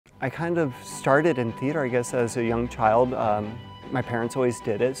I kind of started in theater, I guess, as a young child. My parents always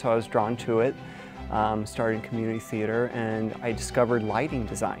did it, so I was drawn to it. Started community theater, and I discovered lighting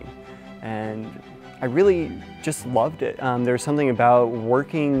design. And I really just loved it. There's something about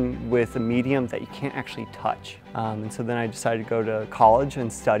working with a medium that you can't actually touch. And so then I decided to go to college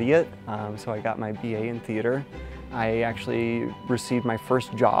and study it. So I got my BA in theater. I actually received my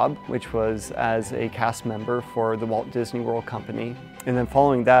first job, which was as a cast member for the Walt Disney World Company. And then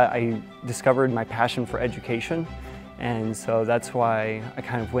following that, I discovered my passion for education. And so that's why I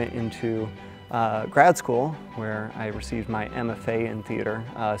kind of went into grad school, where I received my MFA in theater,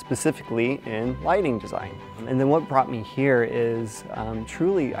 specifically in lighting design. And then what brought me here is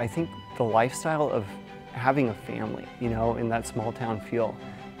truly, I think, the lifestyle of having a family, you know, in that small town feel.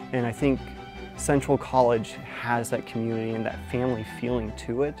 And I think Central College has that community and that family feeling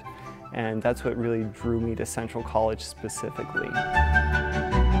to it, and that's what really drew me to Central College specifically.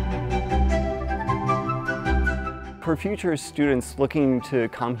 For future students looking to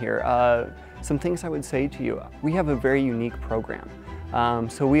come here, some things I would say to you. We have a very unique program.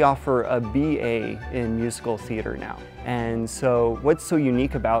 So we offer a BA in musical theater now. And so what's so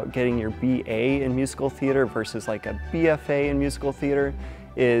unique about getting your BA in musical theater versus like a BFA in musical theater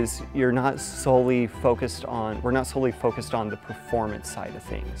is we're not solely focused on the performance side of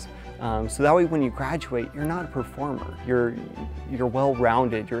things. So that way when you graduate, you're not a performer. You're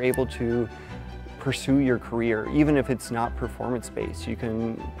well-rounded. You're able to pursue your career. Even if it's not performance-based, you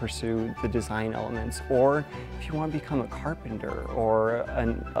can pursue the design elements. Or if you want to become a carpenter or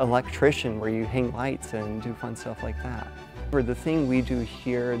an electrician where you hang lights and do fun stuff like that. The thing we do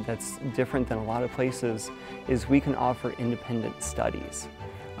here that's different than a lot of places is we can offer independent studies,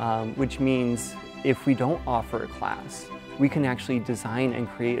 which means if we don't offer a class, we can actually design and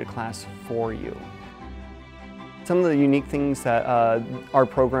create a class for you. Some of the unique things that our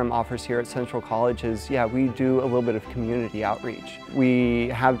program offers here at Central College is, we do a little bit of community outreach. We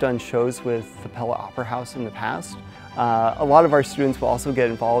have done shows with the Pella Opera House in the past. A lot of our students will also get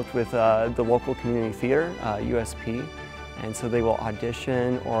involved with the local community theater, USP. And so they will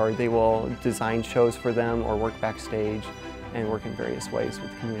audition, or they will design shows for them, or work backstage and work in various ways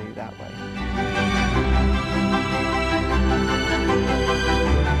with the community that way.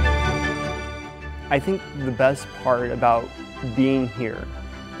 I think the best part about being here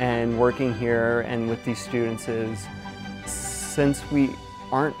and working here and with these students is, since we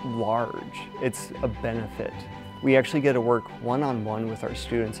aren't large, it's a benefit. We actually get to work one-on-one with our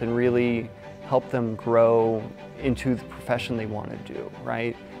students and really help them grow into the profession they want to do,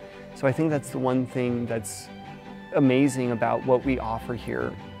 right? So I think that's the one thing that's amazing about what we offer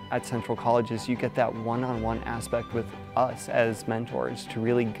here at Central College is you get that one-on-one aspect with us as mentors to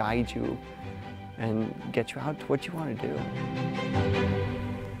really guide you and get you out to what you want to do.